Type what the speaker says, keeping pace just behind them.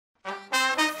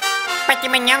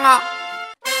외워지는 영어.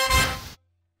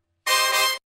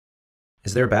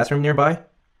 Is there a bathroom nearby?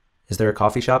 Is there a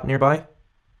coffee shop nearby?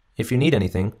 If you need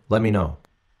anything, let me know.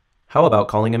 How about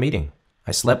calling a meeting?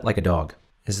 I slept like a dog.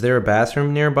 Is there a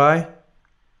bathroom nearby?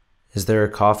 Is there a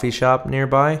coffee shop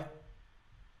nearby?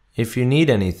 If you need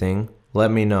anything,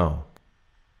 let me know.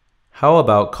 How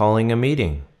about calling a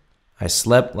meeting? I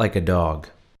slept like a dog.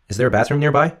 Is there a bathroom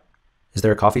nearby? Is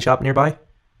there a coffee shop nearby?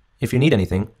 If you need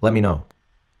anything, let me know.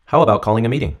 How about calling a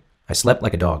meeting? I slept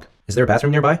like a dog. Is there a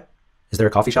bathroom nearby? Is there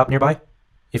a coffee shop nearby?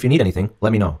 If you need anything,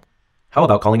 let me know. How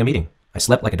about calling a meeting? I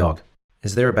slept like a dog.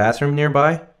 Is there a bathroom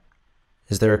nearby?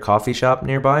 Is there a coffee shop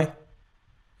nearby?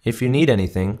 If you need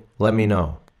anything, let me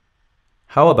know.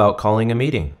 How about calling a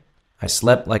meeting? I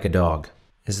slept like a dog.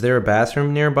 Is there a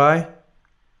bathroom nearby?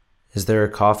 Is there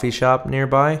a coffee shop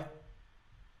nearby?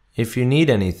 If you need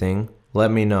anything,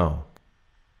 let me know.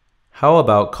 How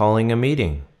about calling a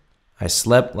meeting? I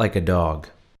slept like a dog.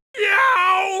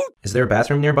 Is there a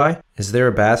bathroom nearby? Is there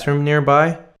a bathroom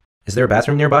nearby? Is there a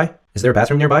bathroom nearby? Is there a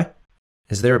bathroom nearby?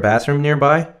 Is there a bathroom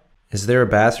nearby? Is there a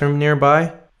bathroom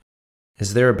nearby?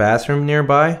 Is there a bathroom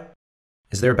nearby?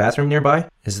 Is there a bathroom nearby?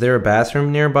 Is there a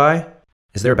bathroom nearby?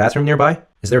 Is there a bathroom nearby?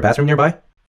 Is there a bathroom nearby?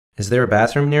 Is there a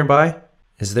bathroom nearby?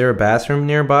 Is there a bathroom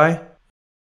nearby?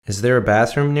 Is there a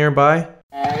bathroom nearby?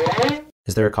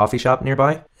 Is there a coffee shop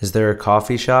nearby? Is there a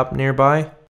coffee shop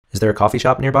nearby? Is there a coffee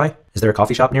shop nearby? Is there a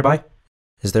coffee shop nearby?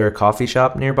 Is there a coffee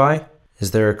shop nearby?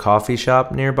 Is there a coffee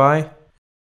shop nearby?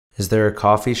 Is there a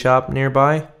coffee shop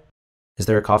nearby? Is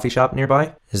there a coffee shop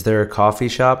nearby? Is there a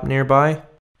coffee shop nearby?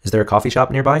 Is there a coffee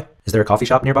shop nearby? Is there a coffee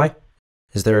shop nearby?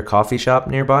 Is there a coffee shop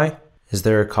nearby? Is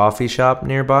there a coffee shop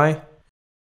nearby?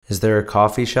 Is there a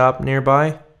coffee shop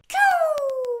nearby?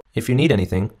 If you need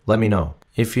anything, let me know.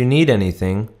 If you need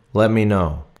anything, let me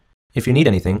know. If you need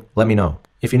anything, let me know.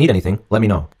 If you need anything, let me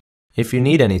know. If you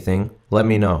need anything, let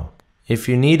me know. If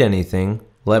you need anything,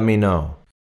 let me know.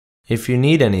 If you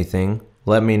need anything,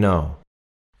 let me know.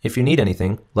 If you need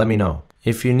anything, let me know.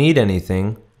 If you need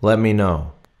anything, let me know.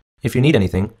 If you need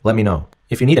anything, let me know.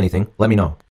 If you need anything, let me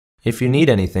know. If you need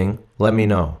anything, let me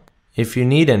know. If you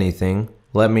need anything,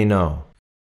 let me know.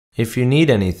 If you need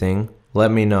anything,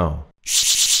 let me know.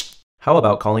 How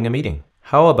about calling a meeting?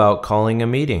 How about calling a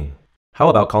meeting? How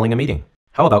about calling a meeting?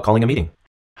 How about calling a meeting?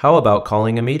 How about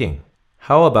calling a meeting?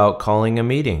 How about calling a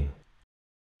meeting?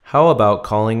 How about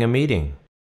calling a meeting?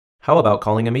 How about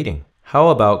calling a meeting? How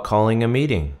about calling a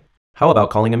meeting? How about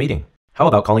calling a meeting? How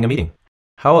about calling a meeting?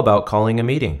 How about calling a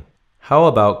meeting? How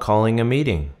about calling a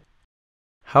meeting?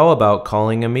 How about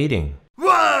calling a meeting?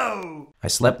 Whoa! I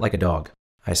slept like a dog.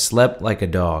 I slept like a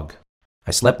dog.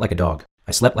 I slept like a dog.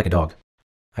 I slept like a dog.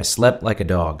 I slept like a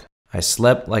dog. I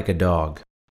slept like a dog.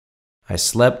 I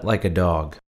slept like a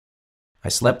dog. I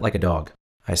slept like a dog.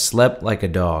 I slept like a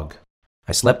dog. I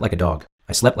slept like a dog.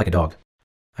 I slept like a dog.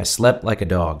 I slept like a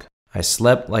dog. I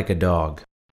slept like a dog.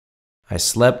 I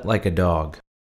slept like a dog.